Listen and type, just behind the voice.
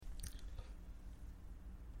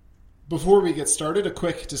Before we get started, a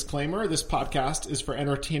quick disclaimer. This podcast is for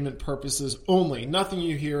entertainment purposes only. Nothing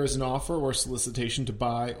you hear is an offer or solicitation to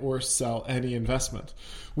buy or sell any investment.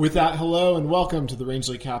 With that, hello and welcome to the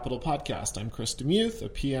Rangeley Capital Podcast. I'm Chris Demuth, a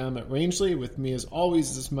PM at Rangeley. With me as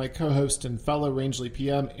always is my co-host and fellow Rangeley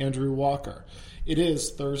PM, Andrew Walker. It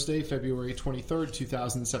is Thursday, February 23rd,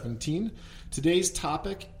 2017. Today's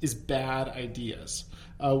topic is bad ideas.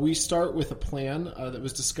 We start with a plan that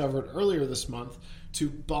was discovered earlier this month to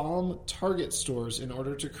bomb Target stores in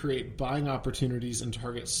order to create buying opportunities in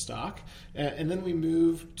Target stock. And then we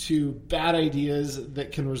move to bad ideas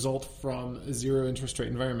that can result from a zero interest rate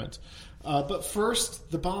environment. But first,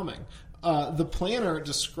 the bombing. The planner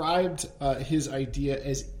described his idea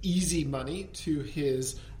as easy money to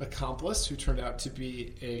his accomplice, who turned out to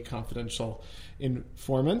be a confidential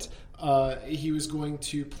informant. He was going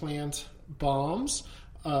to plant bombs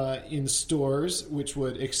in stores which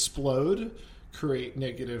would explode, create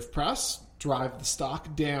negative press, drive the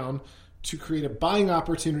stock down to create a buying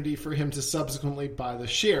opportunity for him to subsequently buy the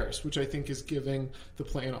shares, which I think is giving the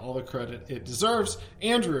plan all the credit it deserves.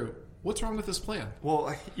 Andrew, what's wrong with this plan?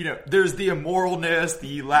 Well, there's the immoralness,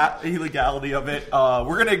 the illegality of it.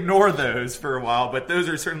 We're going to ignore those for a while, but those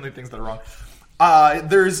are certainly things that are wrong.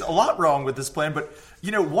 There's a lot wrong with this plan, but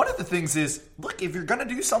one of the things is, look, if you're going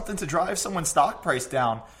to do something to drive someone's stock price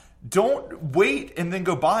down, don't wait and then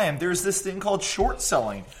go buy them. There's this thing called short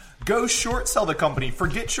selling. Go short sell the company.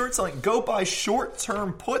 Forget short selling. Go buy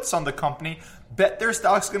short-term puts on the company. Bet their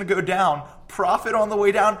stock's going to go down. Profit on the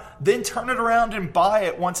way down. Then turn it around and buy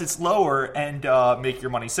it once it's lower and make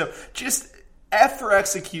your money. So just F for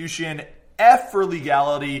execution, F for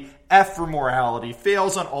legality, F for morality.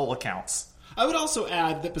 Fails on all accounts. I would also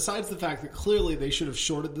add that besides the fact that clearly they should have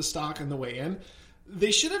shorted the stock on the way in,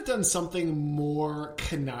 they should have done something more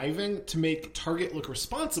conniving to make Target look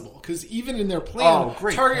responsible. Because even in their plan,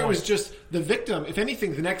 Target was just the victim. If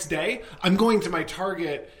anything, the next day, I'm going to my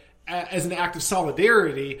Target as an act of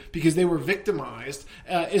solidarity because they were victimized,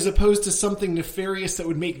 as opposed to something nefarious that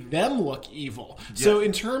would make them look evil. Yeah. So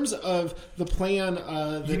in terms of the plan,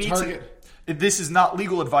 this is not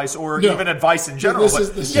legal advice or even advice in general.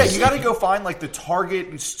 You got to go find like the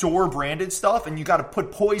Target store branded stuff and you got to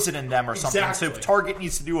put poison in them or something. Exactly. So if Target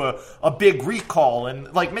needs to do a big recall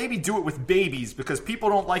and like maybe do it with babies because people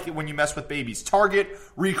don't like it when you mess with babies. Target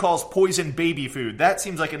recalls poison baby food. That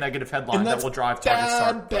seems like a negative headline that will drive Target's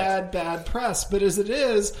stock price. Bad press. But as it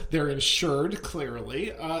is, they're insured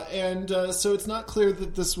clearly. So it's not clear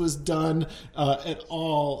that this was done at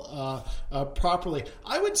all properly.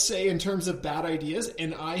 I would say in terms of bad ideas,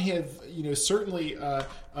 and I have certainly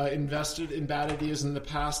invested in bad ideas in the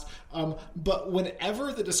past, but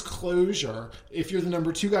whenever the disclosure, if you're the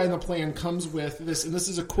number two guy in the plan, comes with this, and this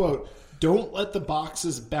is a quote, "Don't let the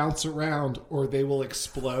boxes bounce around or they will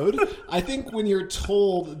explode." I think when you're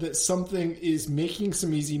told that something is making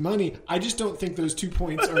some easy money, I just don't think those 2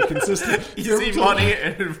 points are consistent. Easy money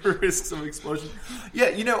and risks of explosion. Yeah,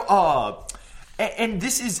 and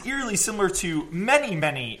this is eerily similar to many,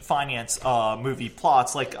 many finance movie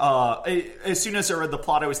plots. Like, as soon as I read the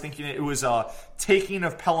plot, I was thinking it was Taking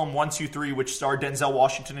of Pelham 123, which starred Denzel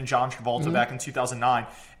Washington and John Travolta back in 2009.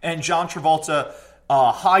 And John Travolta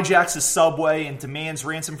hijacks a subway and demands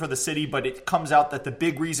ransom for the city, but it comes out that the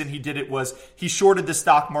big reason he did it was he shorted the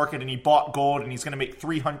stock market and he bought gold, and he's going to make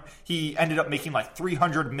he ended up making like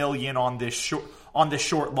 $300 million on this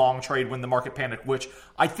short long trade when the market panicked, which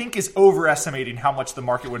I think is overestimating how much the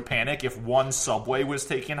market would panic if one subway was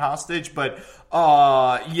taken hostage. But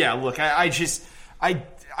look,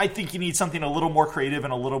 I think you need something a little more creative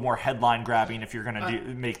and a little more headline grabbing if you're going to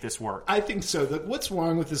make this work. I think so. What's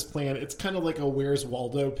wrong with this plan? It's kind of like a Where's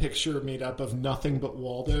Waldo picture made up of nothing but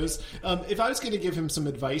Waldos. If I was going to give him some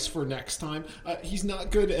advice for next time, he's not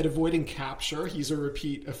good at avoiding capture. He's a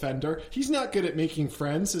repeat offender. He's not good at making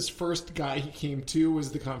friends. His first guy he came to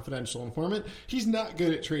was the confidential informant. He's not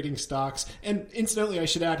good at trading stocks. And incidentally, I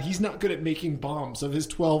should add, he's not good at making bombs. Of his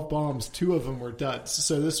 12 bombs, 2 of them were duds.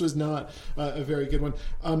 So this was not a very good one.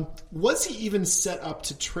 Was he even set up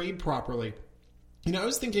to trade properly? I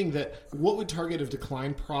was thinking that what would Target have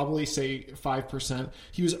declined? Probably, say, 5%.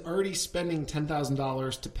 He was already spending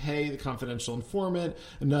 $10,000 to pay the confidential informant,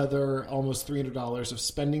 another almost $300 of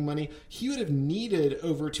spending money. He would have needed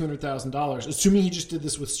over $200,000, assuming he just did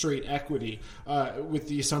this with straight equity, with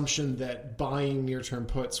the assumption that buying near-term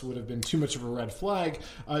puts would have been too much of a red flag,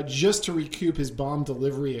 just to recoup his bomb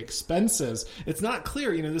delivery expenses. It's not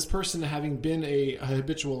clear. This person, having been a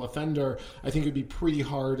habitual offender, I think it would be pretty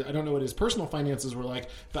hard. I don't know what his personal finances circumstances were like.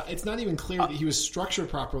 But it's not even clear that he was structured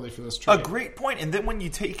properly for this trade. A great point. And then when you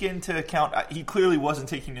take into account, he clearly wasn't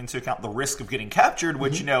taking into account the risk of getting captured,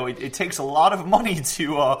 which, it takes a lot of money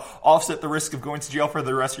to offset the risk of going to jail for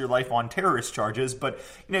the rest of your life on terrorist charges. But,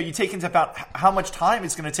 you take into account how much time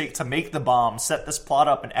it's going to take to make the bomb, set this plot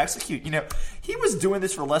up, and execute. He was doing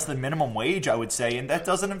this for less than minimum wage, I would say, and that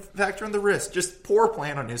doesn't factor in the risk. Just poor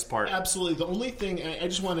plan on his part. Absolutely. The only thing, I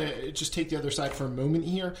just want to just take the other side for a moment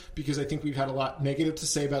here, because I think we've had a lot negative to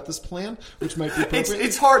say about this plan, which might be appropriate.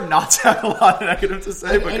 It's hard not to have a lot of negative to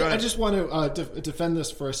say, but go ahead. I just want to defend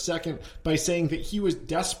this for a second by saying that he was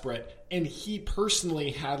desperate, and he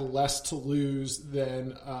personally had less to lose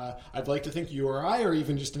than I'd like to think you or I, or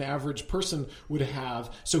even just an average person would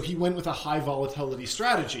have. So he went with a high volatility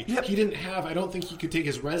strategy. Yep. He didn't have, I don't think he could take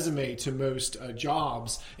his resume to most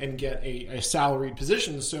jobs and get a salaried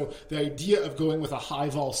position. So the idea of going with a high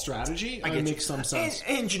vol strategy makes some sense.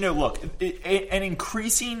 And look, an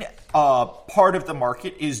increasing part of the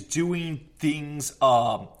market is doing things,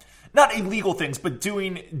 not illegal things, but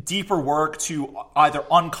doing deeper work to either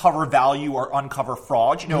uncover value or uncover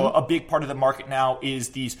fraud. A big part of the market now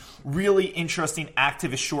is these really interesting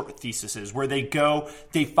activist short theses where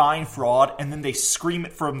they find fraud, and then they scream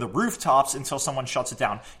it from the rooftops until someone shuts it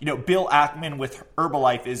down. Bill Ackman with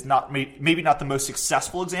Herbalife is maybe not the most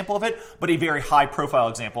successful example of it, but a very high profile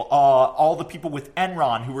example. All the people with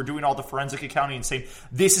Enron who were doing all the forensic accounting and saying,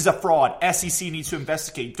 this is a fraud, SEC needs to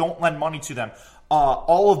investigate, don't lend money to them.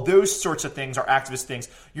 All of those sorts of things are activist things.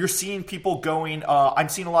 You're seeing people going, I'm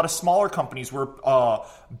seeing a lot of smaller companies where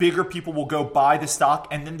bigger people will go buy the stock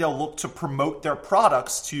and then they'll look to promote their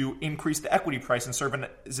products to increase the equity price and serve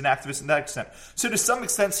as an activist in that extent. So to some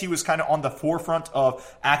extent, he was kind of on the forefront of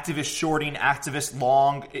activist shorting, activist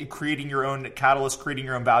long, creating your own catalyst, creating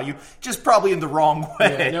your own value, just probably in the wrong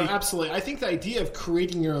way. Yeah, no, absolutely. I think the idea of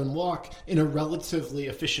creating your own luck in a relatively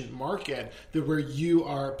efficient market where you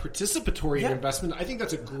are participatory in investment, I think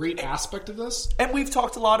that's a great aspect of this. And we've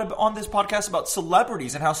talked a lot on this podcast about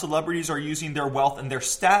celebrities and how celebrities are using their wealth and their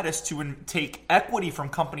status to take equity from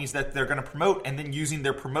companies that they're going to promote and then using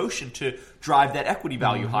their promotion to drive that equity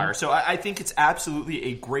value higher. So I think it's absolutely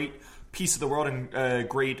a great piece of the world and a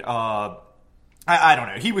great... I don't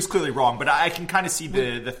know. He was clearly wrong, but I can kind of see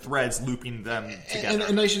the threads looping them together.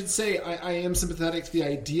 And I should say, I am sympathetic to the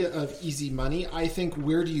idea of easy money. I think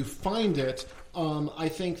where do you find it? I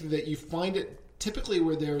think that you find it typically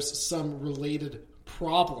where there's some related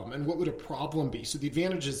problem. And what would a problem be? So the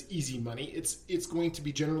advantage is easy money. It's going to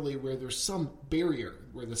be generally where there's some barrier,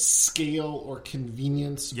 where the scale or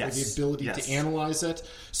convenience or the ability to analyze it.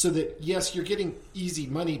 So that, yes, you're getting easy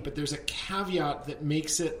money, but there's a caveat that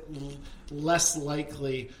makes it less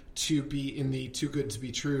likely to be in the too good to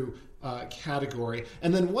be true category.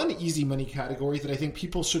 And then one easy money category that I think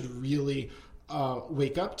people should really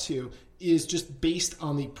wake up to is just based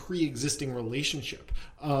on the pre-existing relationship.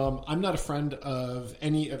 I'm not a friend of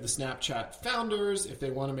any of the Snapchat founders. If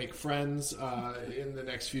they want to make friends in the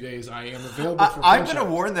next few days, I am available for I'm going to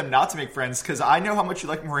warn them not to make friends because I know how much you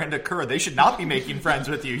like Miranda Kerr. They should not be making friends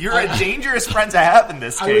with you. You're a dangerous friend to have in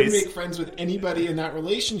this case. I would make friends with anybody in that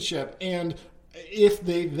relationship, and if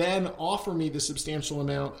they then offer me the substantial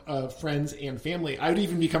amount of friends and family, I would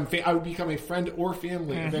even become a friend or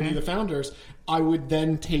family of any of the founders. I would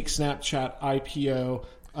then take Snapchat IPO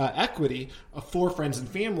equity for friends and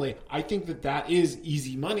family. I think that is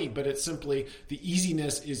easy money, but it's simply the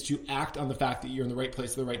easiness is to act on the fact that you're in the right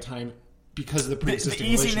place at the right time because of the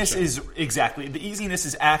pre-existing relationship. The easiness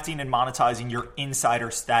is acting and monetizing your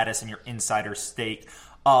insider status and your insider stake.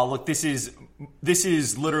 Look, this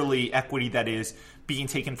is literally equity that is being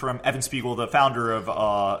taken from Evan Spiegel, the founder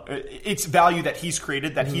of it's value that he's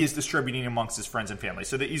created that he is distributing amongst his friends and family.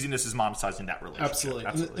 So the easiness is monetizing that relationship.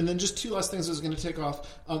 Absolutely. And then just two last things I was going to take off.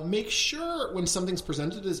 Make sure when something's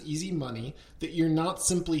presented as easy money that you're not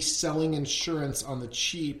simply selling insurance on the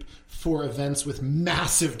cheap for events with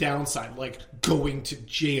massive downside, like going to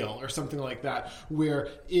jail or something like that, where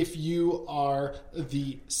if you are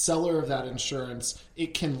the seller of that insurance,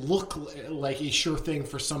 it can look like a sure thing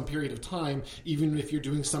for some period of time, even if you're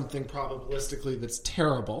doing something probabilistically that's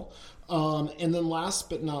terrible. And then last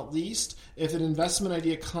but not least, if an investment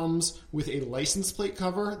idea comes with a license plate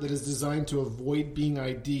cover that is designed to avoid being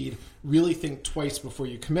ID'd, really think twice before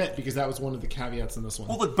you commit, because that was one of the caveats in this one.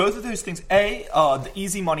 Well, look, both of those things, the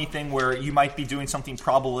easy money thing where you might be doing something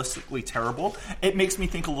probabilistically terrible, it makes me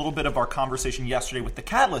think a little bit of our conversation yesterday with the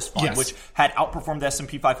Catalyst Fund, which had outperformed the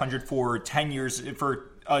S&P 500 for 10 years, for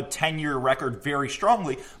a 10-year record very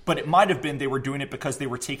strongly, but it might have been they were doing it because they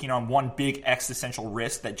were taking on one big existential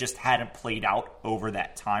risk that just hadn't played out over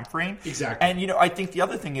that time frame. Exactly. And, I think the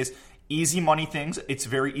other thing is, easy money things. It's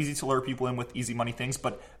very easy to lure people in with easy money things,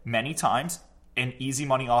 but many times an easy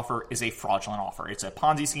money offer is a fraudulent offer. It's a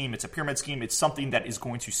Ponzi scheme. It's a pyramid scheme. It's something that is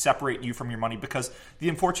going to separate you from your money, because the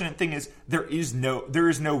unfortunate thing is there is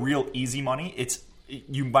no real easy money.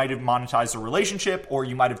 You might have monetized a relationship, or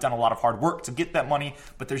you might have done a lot of hard work to get that money,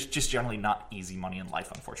 but there's just generally not easy money in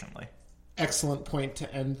life, unfortunately. Excellent point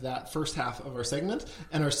to end that first half of our segment.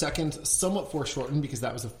 And our second, somewhat foreshortened because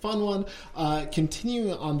that was a fun one.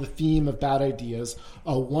 Continuing on the theme of bad ideas,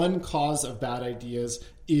 one cause of bad ideas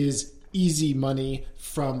is easy money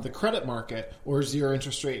from the credit market or zero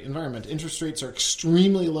interest rate environment. Interest rates are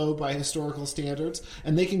extremely low by historical standards,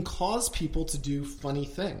 and they can cause people to do funny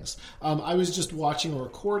things. I was just watching or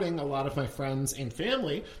recording a lot of my friends and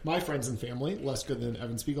family, less good than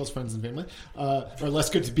Evan Spiegel's friends and family, or less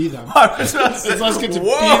good to be them. It's less good to be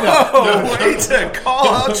them. Way to call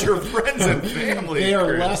out your friends and family. They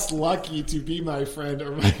are less lucky to be my friend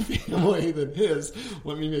or my family than his.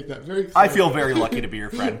 Let me make that very clear. I feel very lucky to be your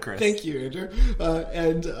friend, Chris. Thank you, Andrew.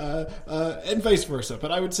 And vice versa.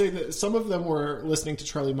 But I would say that some of them were listening to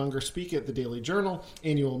Charlie Munger speak at the Daily Journal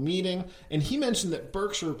annual meeting, and he mentioned that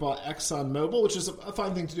Berkshire bought ExxonMobil, which is a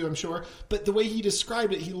fine thing to do, I'm sure. But the way he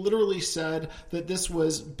described it, he literally said that this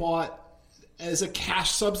was bought as a cash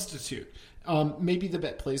substitute. Maybe the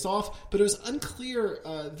bet plays off, but it was unclear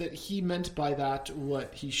that he meant by that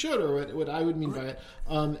what he should, or what I would mean by it.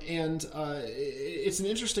 It's an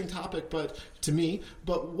interesting topic, but to me.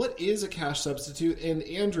 But what is a cash substitute? And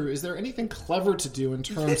Andrew, is there anything clever to do in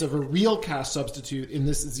terms of a real cash substitute in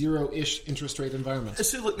this zero-ish interest rate environment?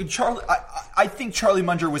 So look, Charlie, I think Charlie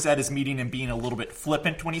Munger was at his meeting and being a little bit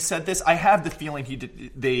flippant when he said this. I have the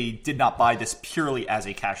feeling they did not buy this purely as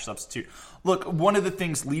a cash substitute. Look, one of the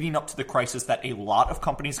things leading up to the crisis that a lot of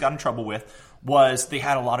companies got in trouble with was they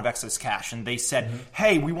had a lot of excess cash, and they said,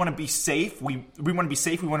 hey, we want to be safe. We want to be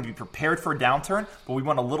safe. We want to be prepared for a downturn, but we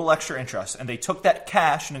want a little extra interest. And they took that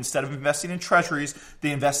cash, and instead of investing in treasuries, they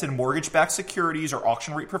invested in mortgage-backed securities or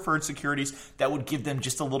auction rate preferred securities that would give them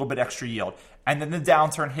just a little bit extra yield. And then the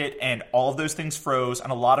downturn hit, and all of those things froze,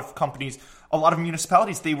 and a lot of companies, a lot of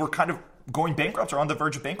municipalities, they were kind of going bankrupt or on the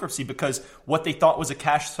verge of bankruptcy because what they thought was a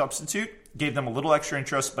cash substitute gave them a little extra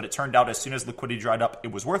interest, but it turned out as soon as liquidity dried up,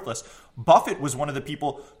 it was worthless. Buffett was one of the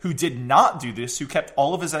people who did not do this, who kept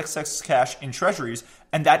all of his excess cash in treasuries,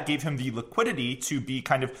 and that gave him the liquidity to be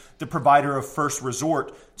kind of the provider of first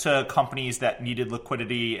resort to companies that needed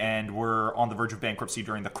liquidity and were on the verge of bankruptcy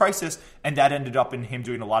during the crisis, and that ended up in him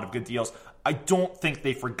doing a lot of good deals. I don't think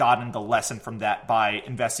they've forgotten the lesson from that by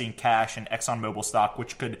investing cash in ExxonMobil stock,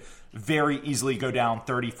 which could very easily go down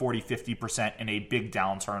 30, 40, 50% in a big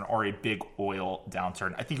downturn or a big oil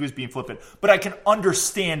downturn. I think he was being flippant, but I can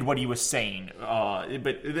understand what he was saying.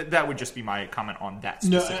 But that would just be my comment on that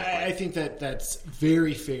specifically. No, I think that's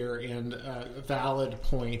very fair and a valid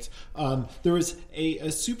point. There was a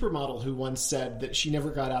supermodel who once said that she never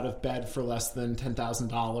got out of bed for less than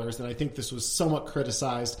 $10,000, and I think this was somewhat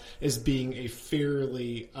criticized as being a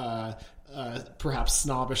fairly perhaps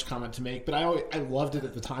snobbish comment to make, but I loved it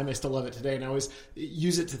at the time. I still love it today, and I always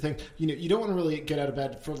use it to think, you don't want to really get out of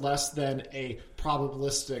bed for less than a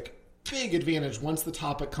probabilistic big advantage once the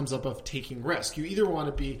topic comes up of taking risk. You either want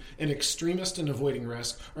to be an extremist in avoiding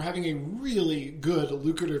risk or having a really good,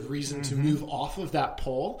 lucrative reason to move off of that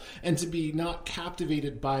pole and to be not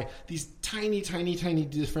captivated by these tiny, tiny, tiny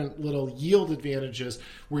different little yield advantages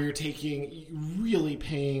where you're really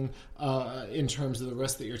paying in terms of the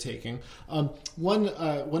risk that you're taking.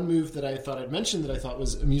 One move that I thought I'd mention that I thought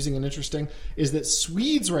was amusing and interesting is that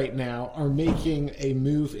Swedes right now are making a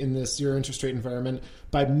move in this zero interest rate environment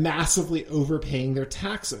by massively overpaying their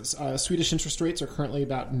taxes. Swedish interest rates are currently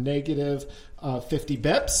about negative 50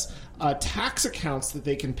 bips. Tax accounts that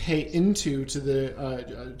they can pay into to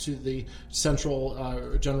the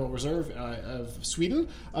Central General Reserve of Sweden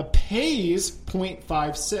pays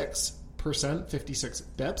 0.56%, 56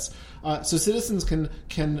 bips. So citizens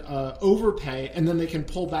can overpay, and then they can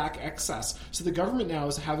pull back excess. So the government now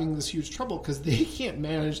is having this huge trouble because they can't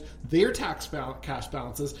manage their cash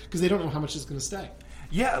balances because they don't know how much is going to stay.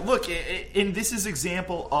 Yeah, look, and this is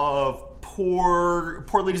example of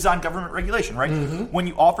poorly designed government regulation, right? When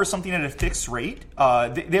you offer something at a fixed rate,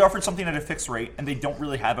 they offered something at a fixed rate, and they don't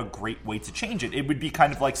really have a great way to change it. It would be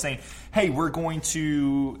kind of like saying, "Hey, we're going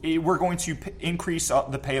to increase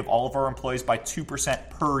the pay of all of our employees by 2%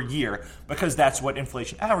 per year because that's what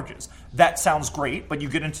inflation averages." That sounds great, but you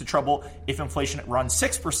get into trouble if inflation runs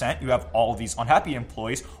 6%. You have all of these unhappy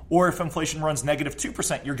employees, or if inflation runs negative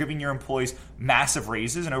 2%, you're giving your employees massive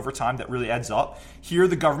raises, and over time that really adds up. Here,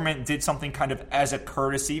 the government did something something kind of as a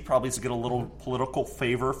courtesy, probably to get a little political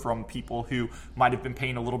favor from people who might have been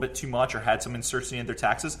paying a little bit too much or had some uncertainty in their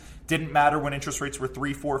taxes. Didn't matter when interest rates were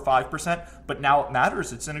 3%, 4%, 5%, but now it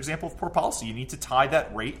matters. It's an example of poor policy. You need to tie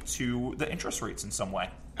that rate to the interest rates in some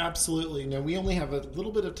way. Absolutely. Now, we only have a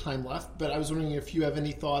little bit of time left, but I was wondering if you have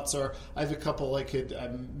any thoughts, or I have a couple I could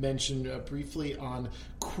mention briefly on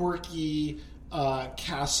quirky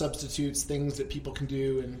cash substitutes, things that people can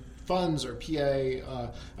do in funds or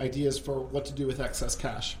PA, ideas for what to do with excess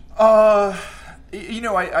cash. I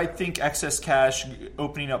think excess cash,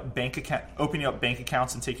 opening up bank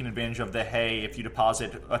accounts and taking advantage of the, hey, if you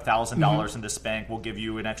deposit $1,000 in this bank, we'll give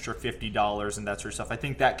you an extra $50 and that sort of stuff. I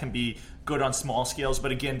think that can be good on small scales,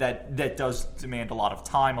 but again, that does demand a lot of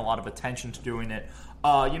time, a lot of attention to doing it.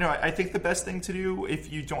 I think the best thing to do if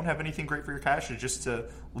you don't have anything great for your cash is just to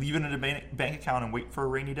leave it in a bank account and wait for a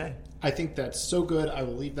rainy day. I think that's so good. I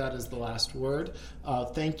will leave that as the last word.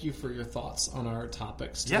 Thank you for your thoughts on our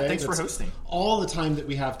topics today. Yeah, thanks for hosting. All the time that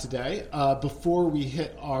we have today. Before we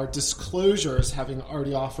hit our disclosures, having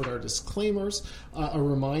already offered our disclaimers, a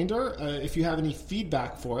reminder, if you have any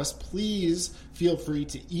feedback for us, please feel free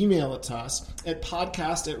to email it to us at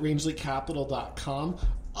podcast@rangeleycapital.com.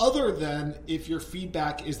 Other than if your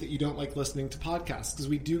feedback is that you don't like listening to podcasts, because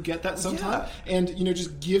we do get that sometimes. Yeah. And,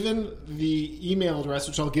 just given the email address,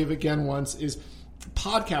 which I'll give again once, is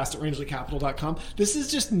podcast@rangeleycapital.com. This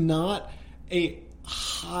is just not a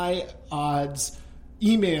high odds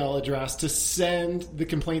email address to send the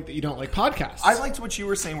complaint that you don't like podcasts. I liked what you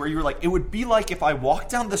were saying, where you were like, it would be like if I walked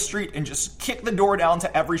down the street and just kicked the door down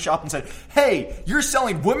to every shop and said, hey, you're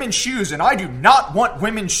selling women's shoes and I do not want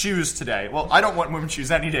women's shoes today. Well, I don't want women's shoes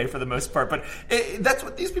any day for the most part, but that's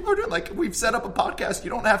what these people are doing. Like, we've set up a podcast. You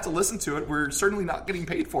don't have to listen to it. We're certainly not getting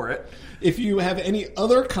paid for it. If you have any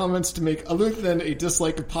other comments to make other than a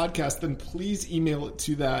dislike of podcast, then please email it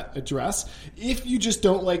to that address. If you just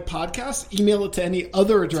don't like podcasts, email it to any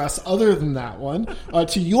other address other than that one,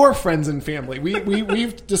 to your friends and family.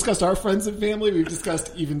 We've discussed our friends and family. We've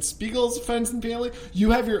discussed even Spiegel's friends and family.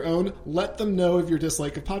 You have your own. Let them know of your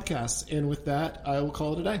dislike of podcasts. And with that, I will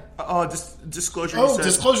call it a day. Disclosure.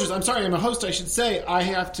 Disclosures. I'm sorry. I'm a host. I should say I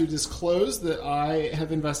have to disclose that I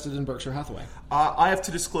have invested in Berkshire Hathaway. I have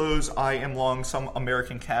to disclose I am long some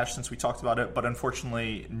American cash, since we talked about it, but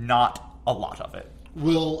unfortunately not a lot of it.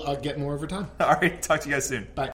 We'll get more over time. All right. Talk to you guys soon. Bye.